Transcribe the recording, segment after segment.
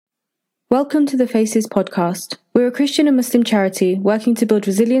Welcome to the Faces podcast. We're a Christian and Muslim charity working to build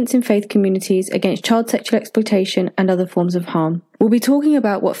resilience in faith communities against child sexual exploitation and other forms of harm. We'll be talking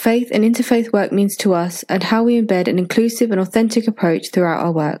about what faith and interfaith work means to us and how we embed an inclusive and authentic approach throughout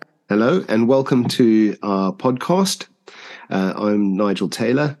our work. Hello and welcome to our podcast. I'm Nigel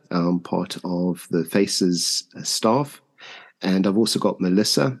Taylor. I'm part of the Faces staff, and I've also got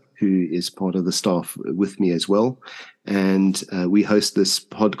Melissa, who is part of the staff with me as well. And we host this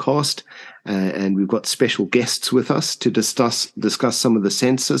podcast, and we've got special guests with us to discuss some of the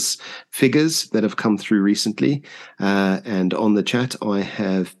census figures that have come through recently. And on the chat, I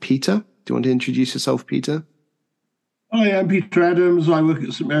have Peter. Do you want to introduce yourself, Peter? Hi, I'm Peter Adams. I work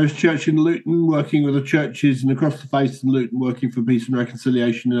at St Mary's Church in Luton, working with the churches and across the faith in Luton, working for peace and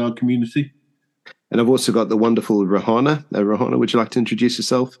reconciliation in our community. And I've also got the wonderful Rohana. Rohana, would you like to introduce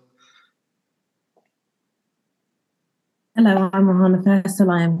yourself? Hello, I'm Rohana Faisal.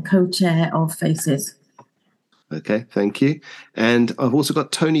 I am co-chair of Faces. Okay, thank you. And I've also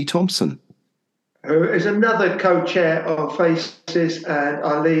got Tony Thompson, who is another co-chair of Faces, and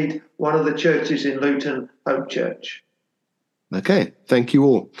I lead one of the churches in Luton, Hope Church. Okay, thank you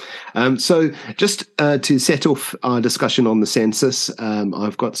all. So just to set off our discussion on the census,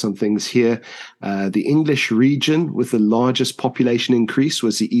 I've got some things here. The English region with the largest population increase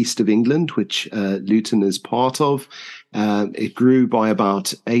was the east of England, which Luton is part of. It grew by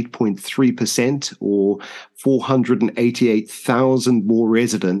about 8.3%, or 488,000 more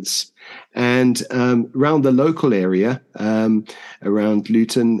residents. And around the local area, around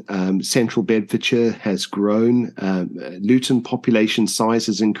Luton, central Bedfordshire has grown. Luton population size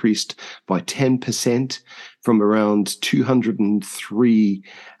has increased by 10%, from around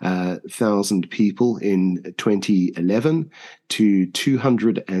 203,000 people in 2011 to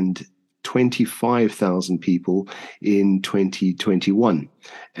 225,000 people in 2021.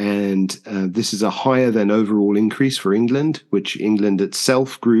 And this is a higher than overall increase for England, which England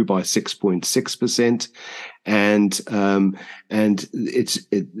itself grew by 6.6%. And it's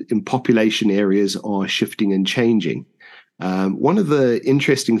in population areas are shifting and changing. One of the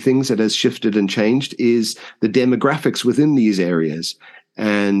interesting things that has shifted and changed is the demographics within these areas.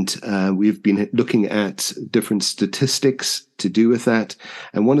 And we've been looking at different statistics to do with that.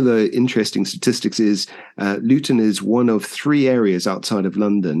 And one of the interesting statistics is Luton is one of three areas outside of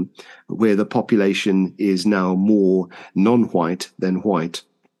London where the population is now more non-white than white.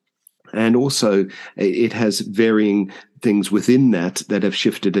 And also it has varying things within that have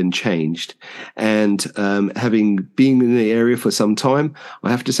shifted and changed. And having been in the area for some time, I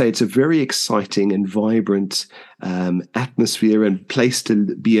have to say it's a very exciting and vibrant atmosphere and place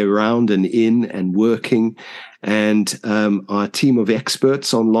to be around and in and working. And our team of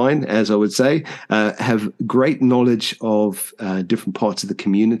experts online, as I would say, have great knowledge of different parts of the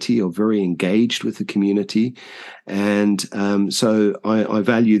community, are very engaged with the community. And so I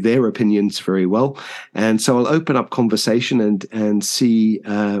value their opinions very well. And so I'll open up conversation and see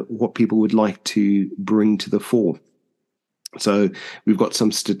what people would like to bring to the fore. So we've got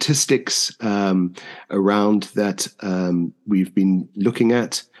some statistics around that we've been looking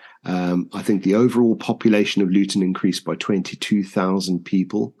at. I think the overall population of Luton increased by 22,000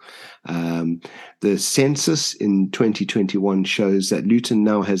 people. The census in 2021 shows that Luton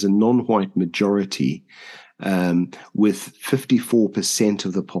now has a non-white majority, with 54%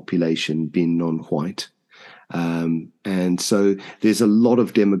 of the population being non-white. And so there's a lot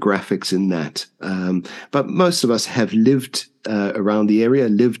of demographics in that. But most of us have lived around the area,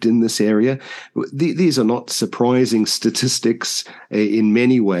 lived in this area. These are not surprising statistics in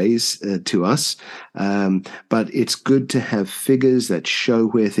many ways to us, but it's good to have figures that show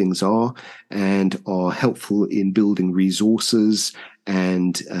where things are and are helpful in building resources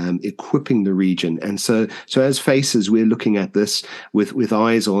and equipping the region. And so as Faces, we're looking at this with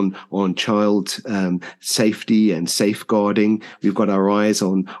eyes on child safety and safeguarding. We've got our eyes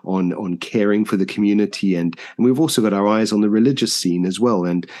on caring for the community, and we've also got our eyes on the religious scene as well,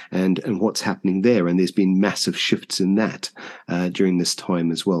 and what's happening there. And there's been massive shifts in that during this time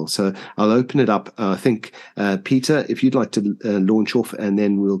as well. So I'll open it up. I think Peter, if you'd like to launch off, and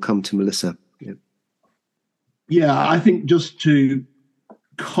then we'll come to Melissa. Yeah, I think just to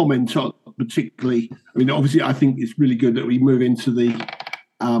comment on particularly, I mean, obviously, I think it's really good that we move into the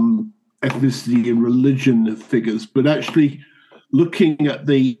ethnicity and religion figures, but actually looking at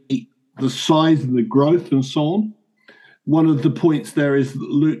the size and the growth and so on. One of the points there is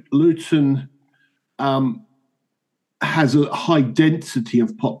that Luton has a high density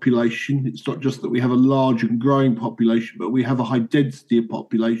of population. It's not just that we have a large and growing population, but we have a high density of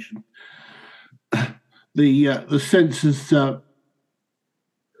population. The census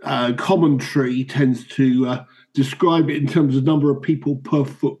commentary tends to describe it in terms of number of people per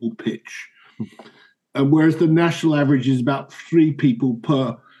football pitch. And whereas the national average is about 3 people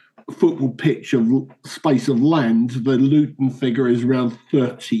per football pitch of space of land, the Luton figure is around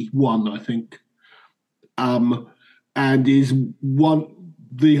 31, I think, and is about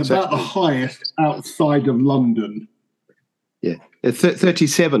the highest outside of London. Yeah,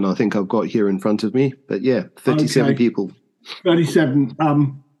 37, I think I've got here in front of me. But yeah, 37 people. 37.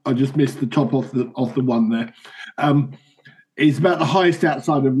 I just missed the top of the one there. It's about the highest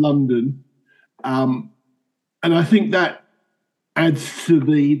outside of London, and I think that adds to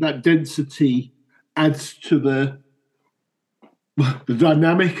that density, adds to the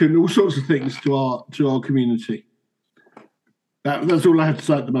dynamic and all sorts of things to our community. That's all I have to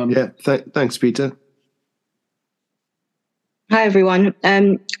say at the moment. Yeah, thanks, Peter. Hi, everyone.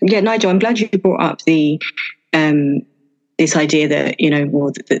 Nigel, I'm glad you brought up this idea that,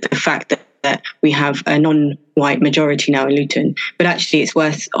 the fact that we have a non-white majority now in Luton. But actually, it's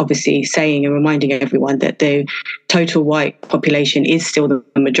worth obviously saying and reminding everyone that the total white population is still the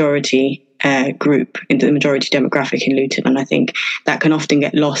majority group, into the majority demographic in Luton. And I think that can often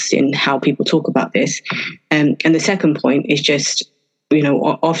get lost in how people talk about this. And the second point is just,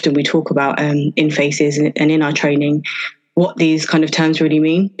 often we talk about in faces and in our training what these kind of terms really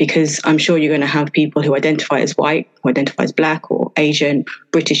mean, because I'm sure you're going to have people who identify as white, who identify as black or Asian,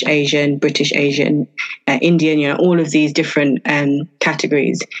 British Asian, Indian, all of these different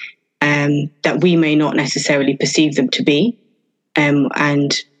categories that we may not necessarily perceive them to be.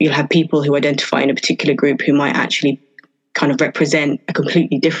 And you'll have people who identify in a particular group who might actually kind of represent a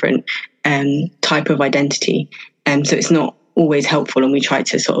completely different type of identity. So it's not always helpful, and we try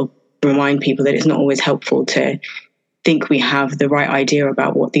to sort of remind people that it's not always helpful to think we have the right idea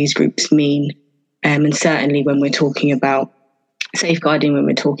about what these groups mean. And certainly when we're talking about safeguarding, when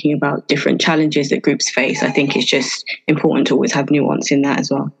we're talking about different challenges that groups face, I think it's just important to always have nuance in that as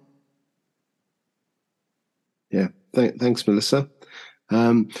well. Yeah, thanks, Melissa.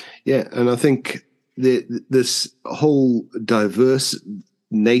 And I think this whole diverse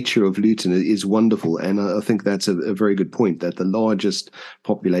nature of Luton is wonderful, and I think that's a very good point, that the largest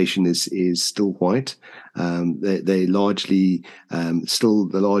population is still white. They largely still,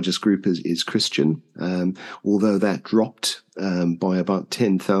 the largest group is Christian, although that dropped by about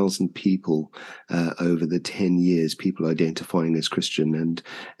 10,000 people over the 10 years, people identifying as Christian,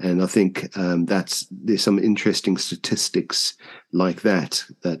 and I think there's some interesting statistics like that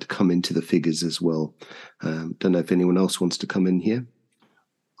come into the figures as well. Don't know if anyone else wants to come in here.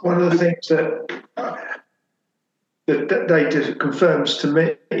 One of the things that data confirms to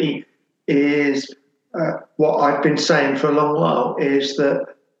me is what I've been saying for a long while, is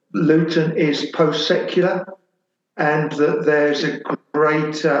that Luton is post-secular, and that there's a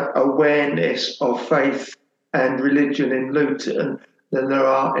greater awareness of faith and religion in Luton than there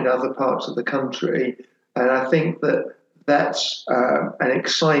are in other parts of the country. And I think that's an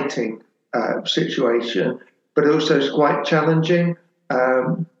exciting situation, but also is quite challenging.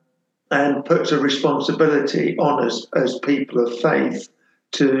 And puts a responsibility on us as people of faith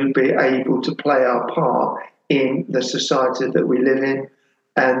to be able to play our part in the society that we live in.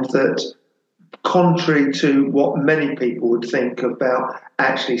 And that, contrary to what many people would think about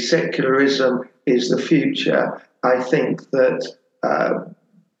actually secularism is the future, I think that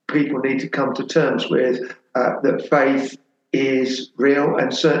people need to come to terms with that faith is real,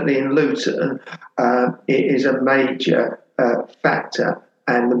 and certainly in Luton it is a major factor,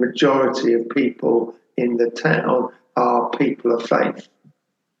 and the majority of people in the town are people of faith.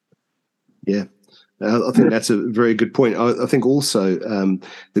 Yeah, I think that's a very good point. I think also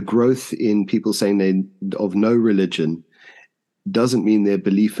the growth in people saying they of no religion doesn't mean their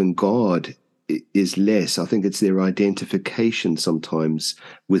belief in God is less. I think it's their identification sometimes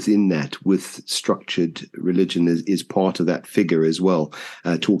within that with structured religion is part of that figure as well.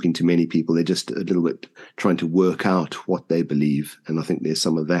 Talking to many people, they're just a little bit trying to work out what they believe. And I think there's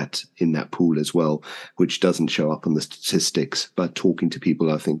some of that in that pool as well, which doesn't show up on the statistics. But talking to people,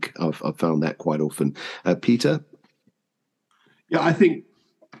 I think I've found that quite often. Peter? Yeah,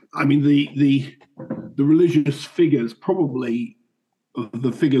 I mean, the religious figures, probably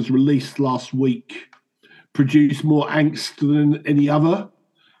the figures released last week, produce more angst than any other.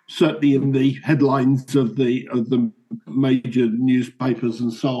 Certainly in the headlines of the major newspapers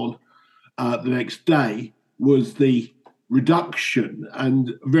and so on, the next day was the reduction,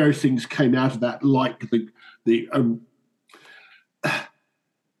 and various things came out of that, like the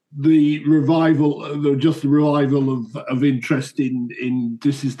revival, the revival of interest in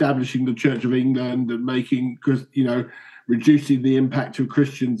disestablishing the Church of England and making, reducing the impact of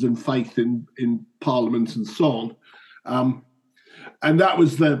Christians and faith in Parliament and so on. And that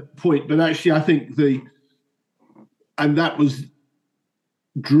was the point. But actually, I think that was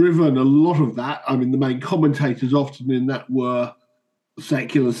driven, a lot of that. I mean, the main commentators often in that were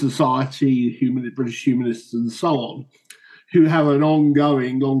secular society, British humanists and so on, who have an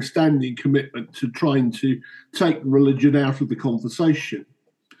ongoing, long-standing commitment to trying to take religion out of the conversation,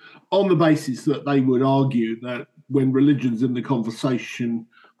 on the basis that they would argue that when religion's in the conversation,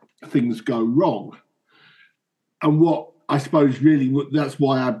 things go wrong. And what I suppose really, that's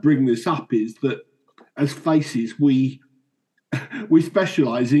why I bring this up, is that as faces, we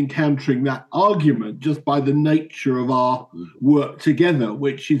specialise in countering that argument just by the nature of our work together,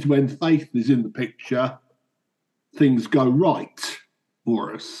 which is when faith is in the picture, things go right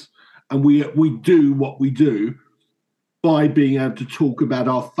for us. And we do what we do by being able to talk about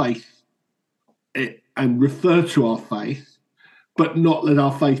our faith and refer to our faith, but not let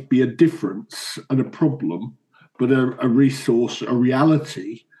our faith be a difference and a problem, but a resource, a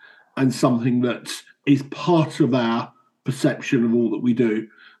reality, and something that is part of our perception of all that we do.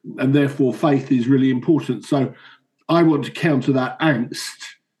 And therefore, faith is really important. So I want to counter that angst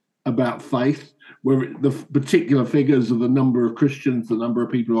about faith, where the particular figures of the number of Christians, the number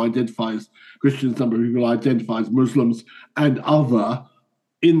of people who identify as Christians, the number of people who identify as Muslims and other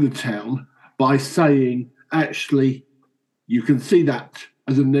in the town, by saying, actually, you can see that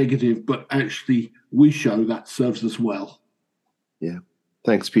as a negative, but actually we show that serves us well. Yeah.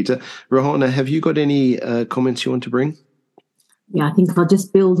 Thanks, Peter. Rohana, have you got any comments you want to bring? Yeah, I think if I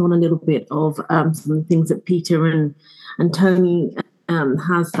just build on a little bit of some of the things that Peter and Tony have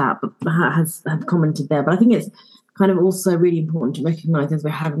commented there, but I think it's kind of also really important to recognise as we're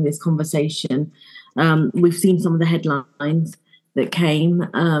having this conversation. We've seen some of the headlines that came,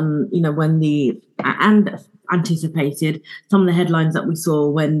 and anticipated some of the headlines that we saw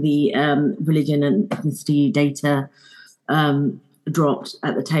when the religion and ethnicity data dropped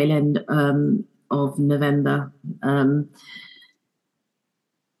at the tail end of November.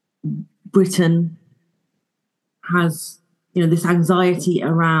 Britain has, this anxiety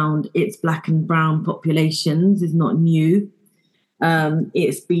around its black and brown populations is not new.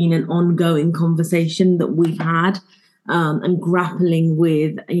 It's been an ongoing conversation that we've had, and grappling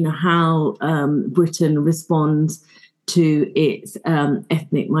with, how Britain responds to its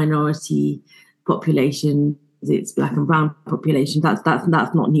ethnic minority population, its black and brown population. That's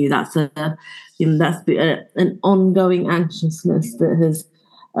not new. That's an ongoing anxiousness that has,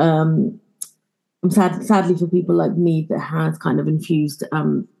 sadly for people like me, that has kind of infused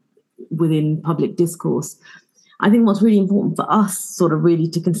within public discourse. I think what's really important for us sort of really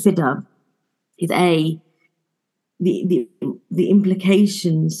to consider is the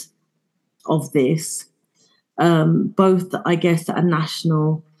implications of this, both, I guess, at a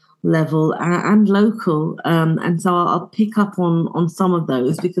national level and local. And so I'll pick up on some of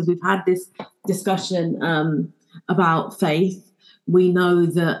those, because we've had this discussion about faith. We know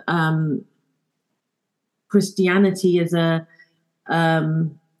that Christianity is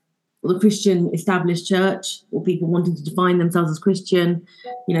the Christian established church, or people wanting to define themselves as Christian,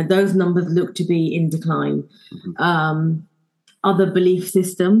 those numbers look to be in decline. Mm-hmm. Other belief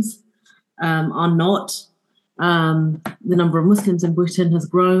systems are not. The number of Muslims in Britain has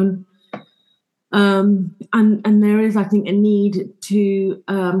grown. And there is, I think, a need to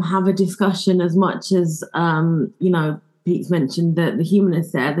have a discussion, as much as, Pete's mentioned the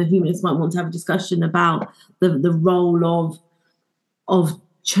humanists there. The humanists might want to have a discussion about the role of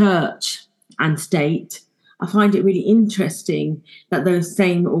church and state. I find it really interesting that those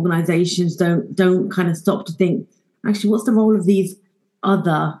same organisations don't kind of stop to think, actually, what's the role of these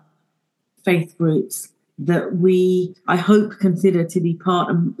other faith groups that we, I hope, consider to be part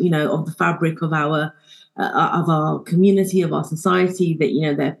of, of the fabric of our community, of our society. That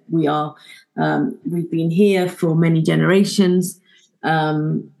that we are, we've been here for many generations.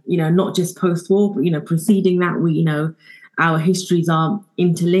 Not just post-war, but preceding that, our histories are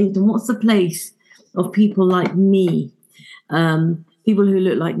interlinked. And what's the place of people like me, people who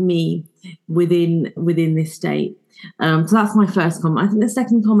look like me within this state? So that's my first comment. I think the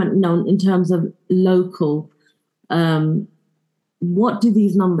second comment, in terms of local, what do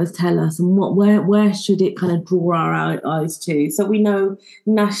these numbers tell us, and where should it kind of draw our eyes to? So we know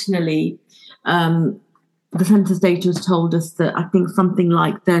nationally, the census data has told us that I think something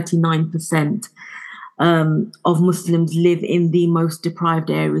like 39% of Muslims live in the most deprived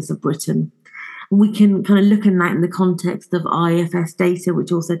areas of Britain. We can kind of look at that in the context of IFS data,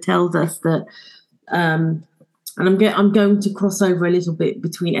 which also tells us that and I'm going to cross over a little bit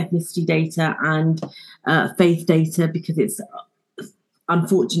between ethnicity data and faith data, because it's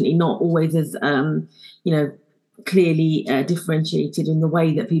unfortunately not always as clearly differentiated in the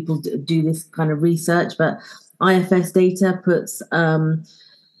way that people do this kind of research. But IFS data puts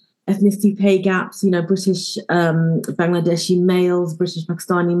ethnicity pay gaps. British Bangladeshi males, British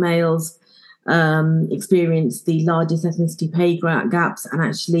Pakistani males experience the largest ethnicity pay gaps. And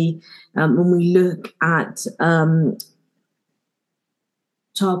actually, when we look at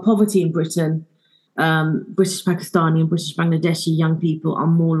child poverty in Britain, British Pakistani and British Bangladeshi young people are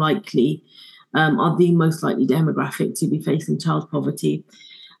more likely, are the most likely demographic to be facing child poverty.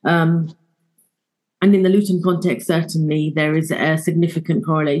 And in the Luton context, certainly there is a significant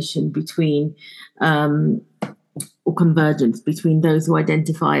correlation between, or convergence between those who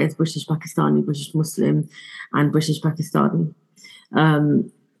identify as British Pakistani, British Muslim, and British Pakistani.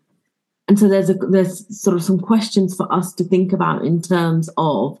 And so there's sort of some questions for us to think about in terms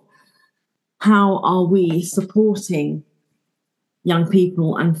of how are we supporting young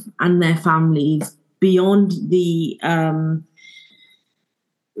people and their families beyond the kind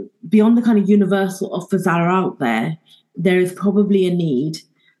of universal offers that are out there. There is probably a need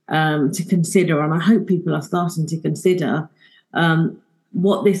to consider, and I hope people are starting to consider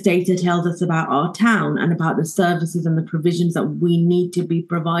what this data tells us about our town and about the services and the provisions that we need to be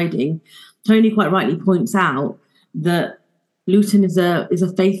providing. Tony quite rightly points out that Luton is a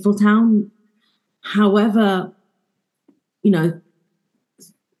faithful town. However,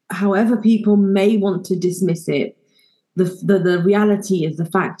 however people may want to dismiss it, the reality is, the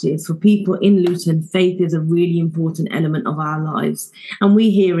fact is, for people in Luton, faith is a really important element of our lives. And we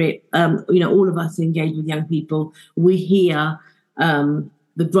hear it, all of us engage with young people, we hear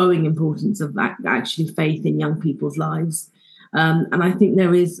the growing importance of actually faith in young people's lives. And I think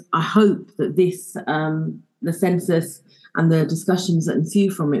I hope that this, the census and the discussions that ensue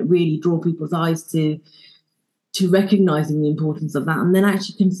from it really draw people's eyes to recognising the importance of that, and then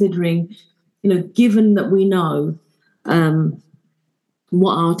actually considering, given that we know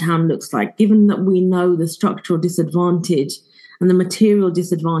what our town looks like, given that we know the structural disadvantage and the material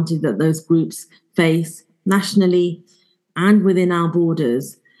disadvantage that those groups face nationally and within our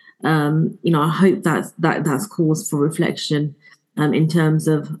borders, I hope that's cause for reflection in terms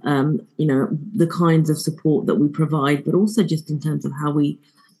of the kinds of support that we provide, but also just in terms of how we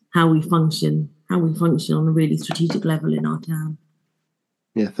function on a really strategic level in our town.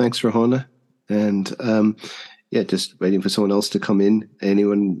 Yeah, thanks, Rahana. And just waiting for someone else to come in.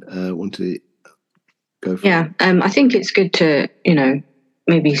 Anyone want to go for it? I think it's good to,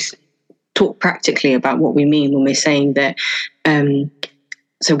 maybe talk practically about what we mean when we're saying that.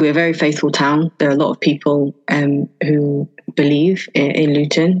 So we're a very faithful town. There are a lot of people who believe in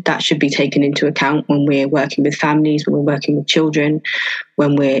Luton. That should be taken into account when we're working with families, when we're working with children,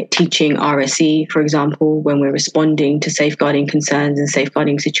 when we're teaching RSE, for example, when we're responding to safeguarding concerns and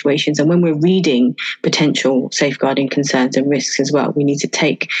safeguarding situations, and when we're reading potential safeguarding concerns and risks as well. We need to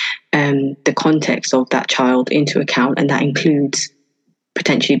take the context of that child into account, and that includes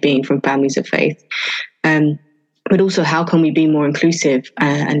potentially being from families of faith. But also, how can we be more inclusive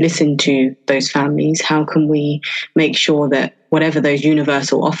and listen to those families? How can we make sure that whatever those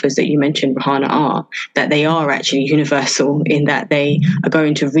universal offers that you mentioned, Rahana, are, that they are actually universal, in that they are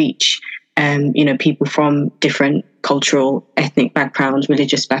going to reach people from different cultural, ethnic backgrounds,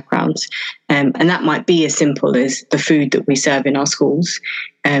 religious backgrounds. And that might be as simple as the food that we serve in our schools,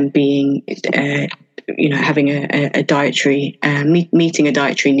 being having a dietary, meeting a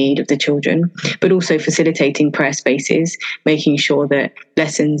dietary need of the children, but also facilitating prayer spaces, making sure that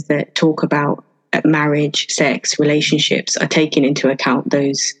lessons that talk about marriage, sex, relationships are taken into account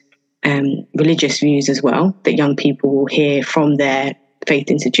those religious views as well, that young people will hear from their faith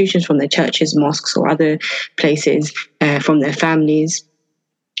institutions, from their churches, mosques, or other places, from their families,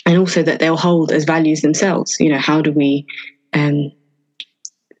 and also that they'll hold as values themselves. How do we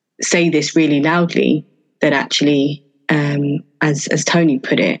say this really loudly, that actually, as Tony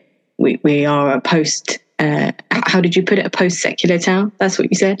put it, we are a post, how did you put it, a post-secular town? That's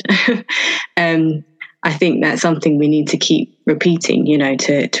what you said. I think that's something we need to keep repeating,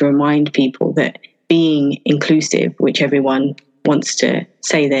 to remind people that being inclusive, which everyone wants to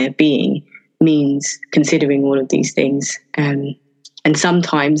say they're being, means considering all of these things. And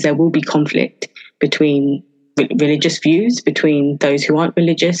sometimes there will be conflict between religious views, between those who aren't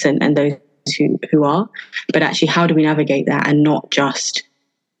religious and those who are. But actually, how do we navigate that and not just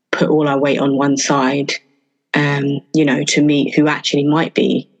put all our weight on one side, to meet who actually might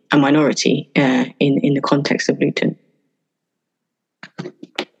be a minority in the context of Luton?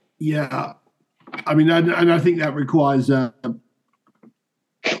 Yeah, I mean, and I think that requires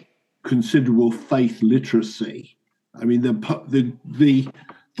considerable faith literacy. I mean, the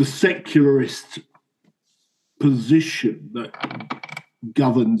secularist position that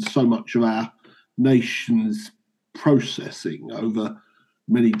governs so much of our nation's processing over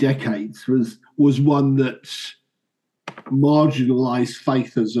many decades was one that marginalised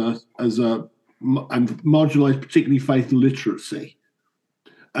faith and marginalised particularly faith literacy.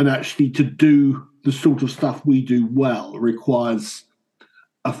 And actually, to do the sort of stuff we do well requires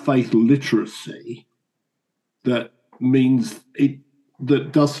a faith literacy that means we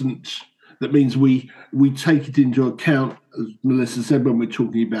take it into account, as Melissa said, when we're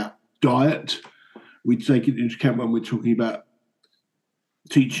talking about diet. We take it into account when we're talking about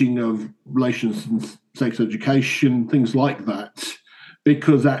teaching of relations and sex education, things like that,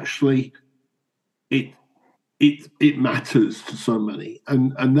 because actually it matters to so many,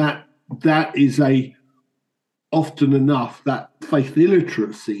 and that is often enough that faith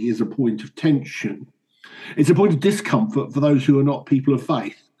illiteracy is a point of tension. It's a point of discomfort for those who are not people of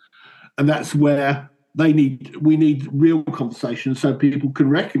faith, and that's where we need real conversation so people can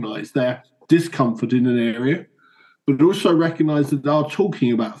recognise their discomfort in an area, but also recognise that our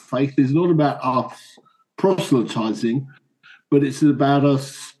talking about faith is not about us proselytising, but it's about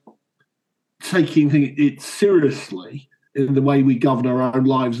us taking it seriously in the way we govern our own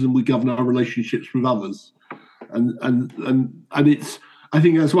lives and we govern our relationships with others. And it's, I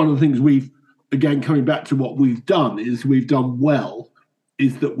think that's one of the things we've, again, coming back to what we've done well,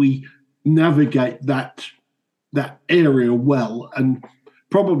 is that we navigate that area well. And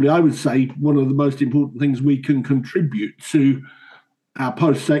probably I would say one of the most important things we can contribute to our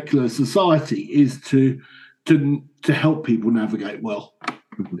post-secular society is to help people navigate well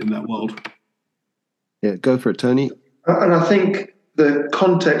in that world. Yeah, go for it, Tony. And I think the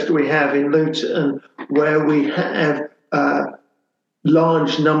context we have in Luton, where we have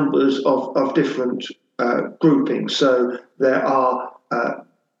large numbers of different groupings. So there are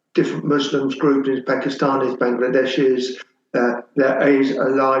different Muslims groupings, Pakistanis, Bangladeshis. There is a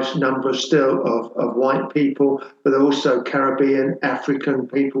large number still of white people, but also Caribbean, African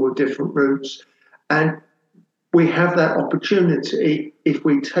people with different roots. And we have that opportunity, if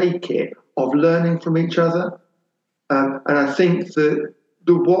we take it, of learning from each other. And I think that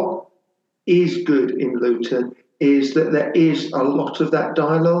what is good in Luton is that there is a lot of that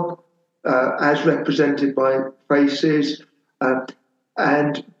dialogue, as represented by faces,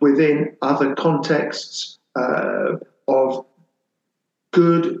 and within other contexts of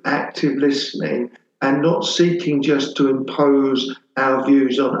good, active listening, and not seeking just to impose our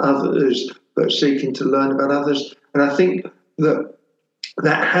views on others, but seeking to learn about others. And I think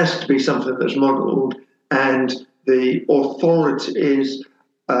that has to be something that's modelled, and the authorities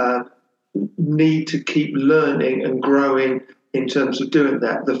need to keep learning and growing in terms of doing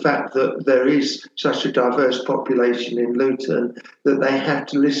that. The fact that there is such a diverse population in Luton, that they have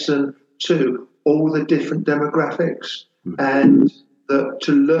to listen to all the different demographics and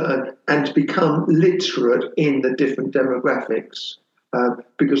to learn and to become literate in the different demographics.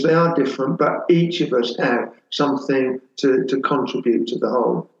 Because they are different, but each of us have something to contribute to the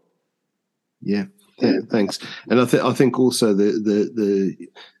whole. Yeah, thanks. And I think also the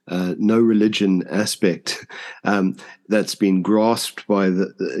no religion aspect that's been grasped by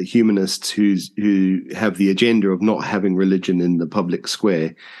the humanists who have the agenda of not having religion in the public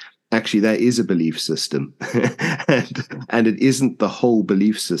square. Actually, that is a belief system, and it isn't the whole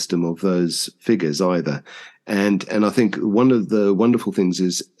belief system of those figures either. And I think one of the wonderful things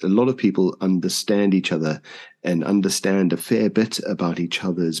is a lot of people understand each other and understand a fair bit about each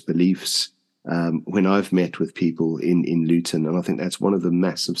other's beliefs when I've met with people in Luton. And I think that's one of the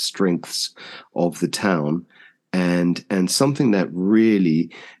massive strengths of the town, and something that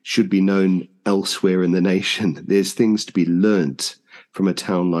really should be known elsewhere in the nation. There's things to be learnt from a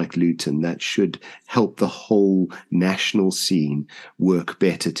town like Luton that should help the whole national scene work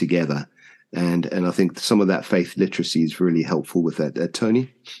better together. And I think some of that faith literacy is really helpful with that.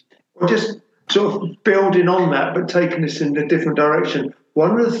 Tony? Well, just sort of building on that, but taking us in a different direction.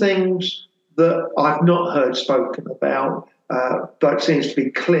 One of the things that I've not heard spoken about, but seems to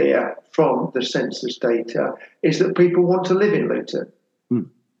be clear from the census data, is that people want to live in Luton.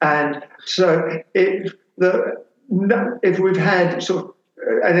 And so if we've had sort of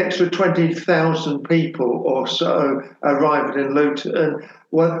an extra 20,000 people or so arriving in Luton,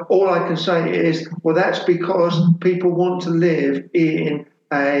 well, all I can say is, well, that's because people want to live in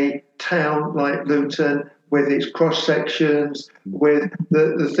a town like Luton with its cross sections, with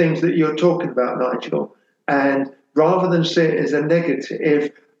the things that you're talking about, Nigel. And rather than see it as a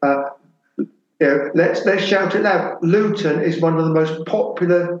negative, let's shout it loud. Luton is one of the most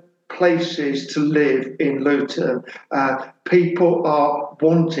popular places to live in Luton. People are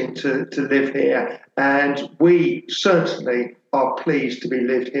wanting to live here, and we certainly are pleased to be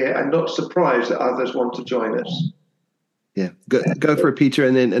lived here and not surprised that others want to join us. Yeah, go for it, Peter,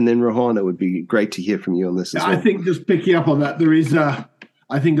 and then Rohana. Would be great to hear from you on this as well. I think just picking up on that, there is I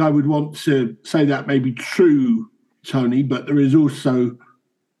think I would want to say that may be true, Tony, but there is also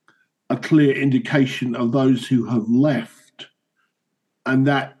a clear indication of those who have left, and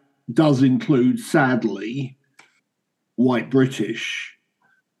that does include, sadly, white British.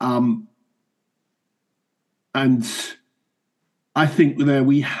 And I think there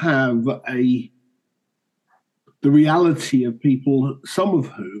we have the reality of people, some of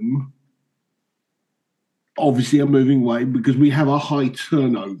whom obviously are moving away because we have a high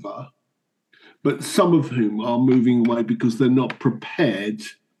turnover, but some of whom are moving away because they're not prepared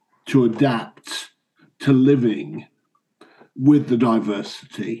to adapt to living with the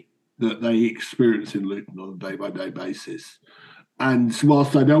diversity that they experience in Luton on a day-by-day basis. And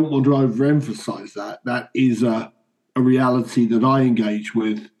whilst I don't want to overemphasize that, that is a reality that I engage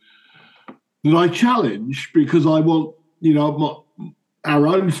with, that I challenge, because I want, our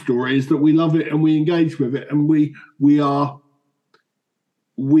own story is that we love it and we engage with it, and we are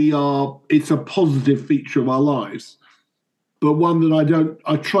it's a positive feature of our lives, but one that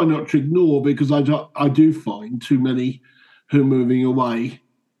I try not to ignore, because I do find too many who are moving away,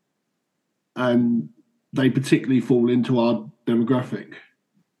 and they particularly fall into our demographic.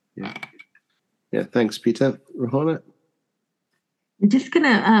 Yeah. Thanks, Peter. Rohana? I'm just going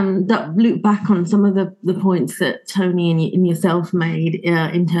to loop back on some of the points that Tony and yourself made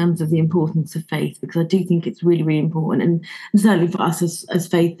in terms of the importance of faith, because I do think it's really, really important, and certainly for us as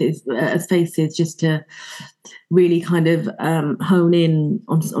faces, just to really kind of hone in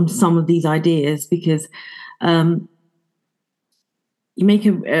on some of these ideas, because you make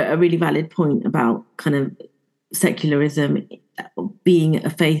a really valid point about kind of secularism being a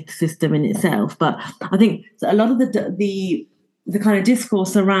faith system in itself. But I think a lot of the kind of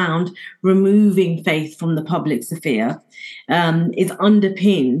discourse around removing faith from the public sphere is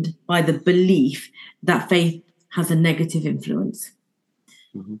underpinned by the belief that faith has a negative influence.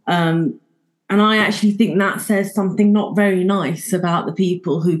 Mm-hmm. And I actually think that says something not very nice about the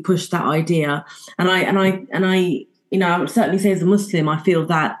people who push that idea. And I I would certainly say as a Muslim, I feel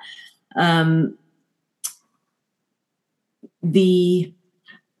that the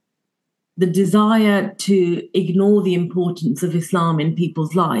desire to ignore the importance of Islam in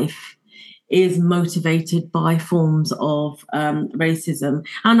people's life is motivated by forms of racism.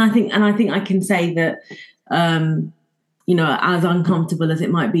 And I think I can say that, as uncomfortable as it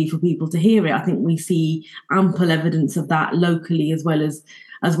might be for people to hear it, I think we see ample evidence of that locally as well as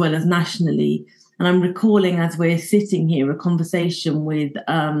nationally. And I'm recalling, as we're sitting here, a conversation with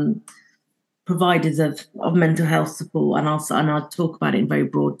providers of mental health support, and I'll talk about it in very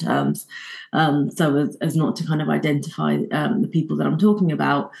broad terms, so as not to kind of identify the people that I'm talking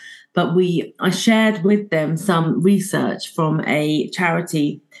about. But I shared with them some research from a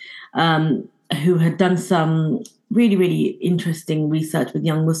charity who had done some really, really interesting research with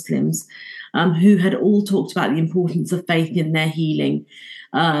young Muslims who had all talked about the importance of faith in their healing.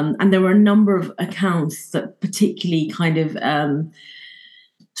 And there were a number of accounts that particularly kind of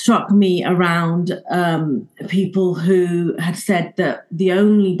struck me around people who had said that the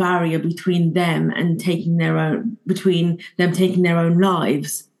only barrier between them and taking their own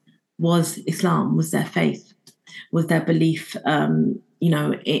lives was Islam, was their faith, was their belief, in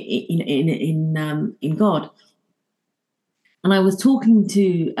God. And I was talking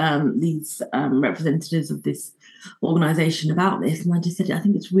to these representatives of this organisation about this, and I just said, I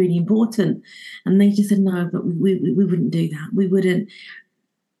think it's really important. And they just said, no, but we wouldn't do that. We wouldn't.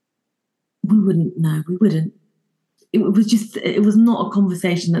 It was not a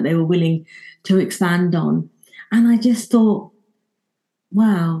conversation that they were willing to expand on. And I just thought,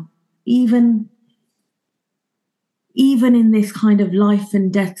 wow, even in this kind of life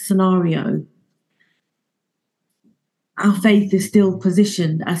and death scenario, our faith is still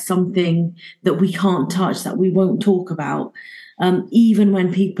positioned as something that we can't touch, that we won't talk about. Even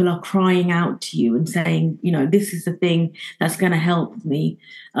when people are crying out to you and saying, this is the thing that's going to help me,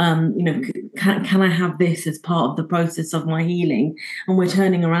 can I have this as part of the process of my healing? And we're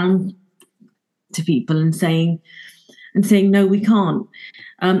turning around to people and saying, no, we can't.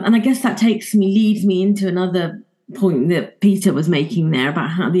 And I guess that leads me into another point that Peter was making there about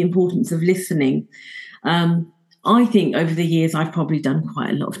how the importance of listening. I think over the years, I've probably done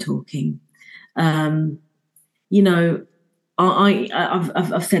quite a lot of talking.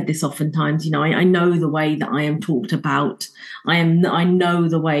 I've said this oftentimes. I know the way that I am talked about. I know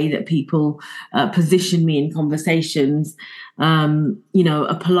the way that people position me in conversations.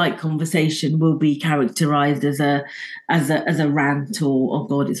 A polite conversation will be characterized as a rant, or oh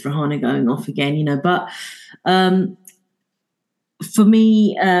God, it's Rahana going off again. But for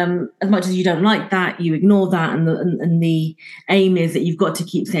me, as much as you don't like that, you ignore that, and the aim is that you've got to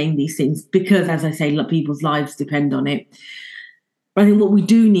keep saying these things because, as I say, people's lives depend on it. But I think what we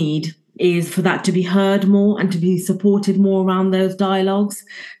do need is for that to be heard more and to be supported more around those dialogues.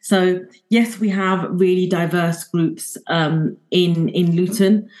 So yes, we have really diverse groups in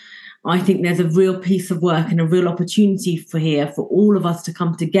Luton. I think there's a real piece of work and a real opportunity for all of us to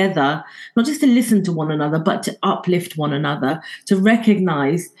come together, not just to listen to one another, but to uplift one another, to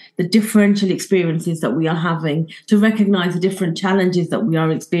recognize the differential experiences that we are having, to recognize the different challenges that we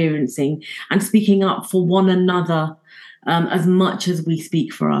are experiencing, and speaking up for one another as much as we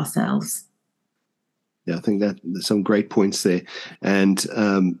speak for ourselves. Yeah, I think that there's some great points there. And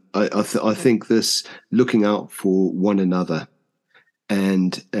I think this looking out for one another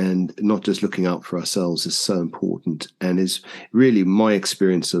and not just looking out for ourselves is so important, and is really my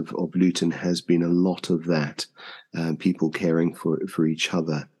experience of Luton has been a lot of that, people caring for each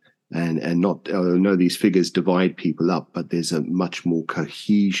other, and not, I know these figures divide people up, but there's a much more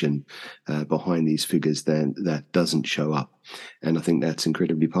cohesion behind these figures than that doesn't show up, and I think that's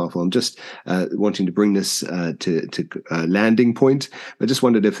incredibly powerful. I'm just wanting to bring this to landing point. I just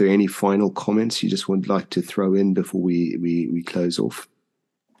wondered if there are any final comments you just would like to throw in before we close off.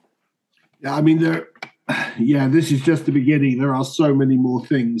 Yeah, I mean, this is just the beginning. There are so many more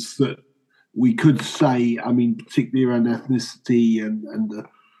things that we could say. I mean, particularly around ethnicity and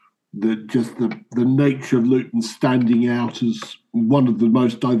the nature of Luton standing out as one of the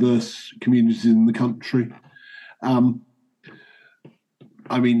most diverse communities in the country. I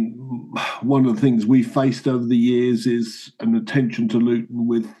mean, one of the things we faced over the years is an attention to Luton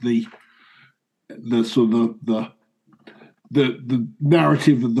with the sort of the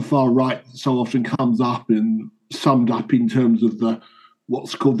narrative of the far right that so often comes up and summed up in terms of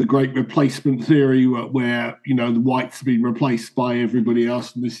what's called the Great Replacement theory, where the whites have been replaced by everybody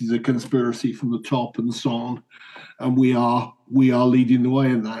else, and this is a conspiracy from the top, and so on. And we are leading the way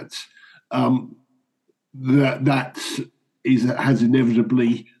in that. That has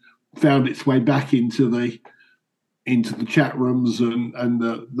inevitably found its way back into the chat rooms and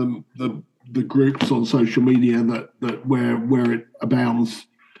the groups on social media that where it abounds,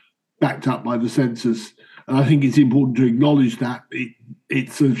 backed up by the census. And I think it's important to acknowledge that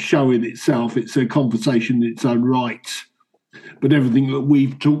it's a show in itself. It's a conversation in its own right. But everything that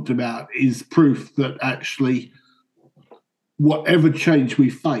we've talked about is proof that actually whatever change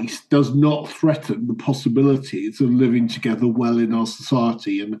we face does not threaten the possibilities of living together well in our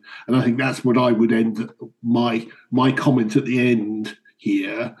society. And I think that's what I would end my comment at the end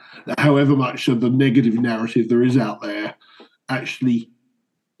here, that however much of the negative narrative there is out there, actually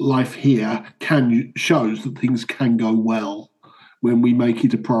life here shows that things can go well when we make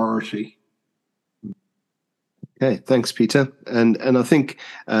it a priority. Okay, thanks, Peter. And I think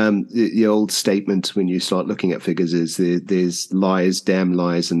the old statement when you start looking at figures is there's lies, damn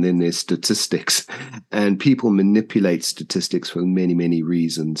lies, and then there's statistics. And people manipulate statistics for many, many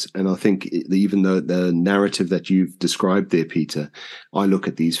reasons. And I think even though the narrative that you've described there, Peter, I look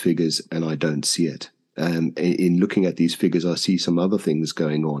at these figures and I don't see it. In looking at these figures, I see some other things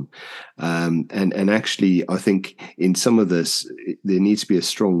going on. And actually, I think in some of this, there needs to be a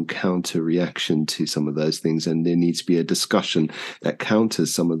strong counter reaction to some of those things. And there needs to be a discussion that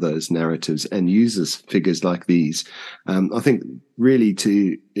counters some of those narratives and uses figures like these. I think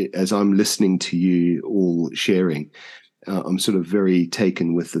really as I'm listening to you all sharing, I'm sort of very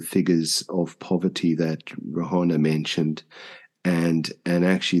taken with the figures of poverty that Rahana mentioned. And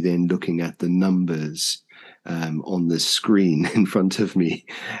actually then looking at the numbers on the screen in front of me,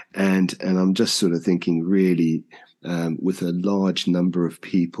 and I'm just sort of thinking really with a large number of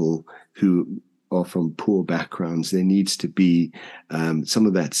people who are from poor backgrounds, there needs to be some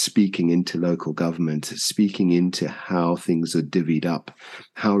of that speaking into local government, speaking into how things are divvied up,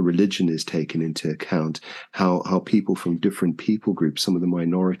 how religion is taken into account, how people from different people groups, some of the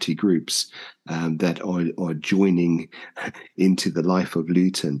minority groups that are joining into the life of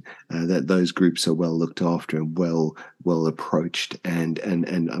Luton, that those groups are well looked after and well approached and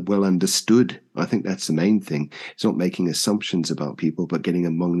well understood. I think that's the main thing. It's not making assumptions about people, but getting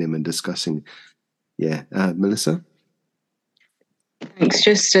among them and discussing. Yeah, Melissa? Thanks.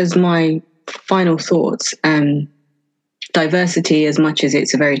 Just as my final thoughts, diversity, as much as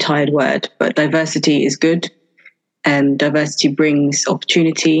it's a very tired word, but diversity is good. Diversity brings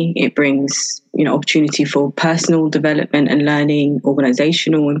opportunity. It brings, opportunity for personal development and learning,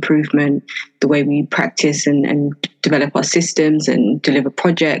 organizational improvement, the way we practice and develop our systems and deliver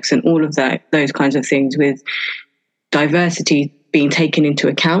projects and all of those kinds of things. With diversity being taken into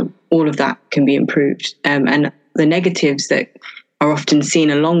account, all of that can be improved. And the negatives that are often seen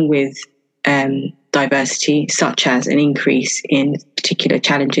along with diversity, such as an increase in particular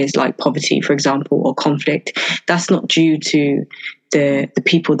challenges like poverty, for example, or conflict, that's not due to the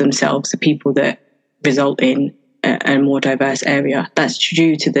people themselves, the people that result in a more diverse area. That's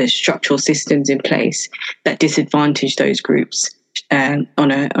due to the structural systems in place that disadvantage those groups on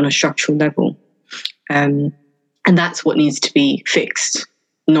a structural level. And that's what needs to be fixed,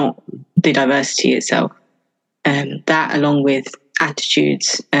 not the diversity itself. That, along with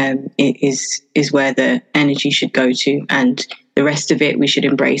attitudes, is where the energy should go to, and the rest of it we should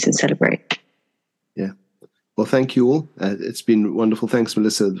embrace and celebrate. Yeah. Well, thank you all. It's been wonderful. Thanks,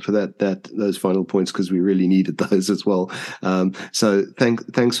 Melissa, for those final points, because we really needed those as well. So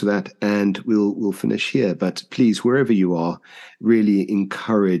thanks for that, and we'll finish here. But please, wherever you are, really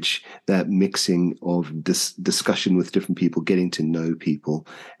encourage that mixing of discussion with different people, getting to know people,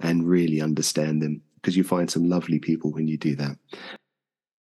 and really understand them, because you find some lovely people when you do that.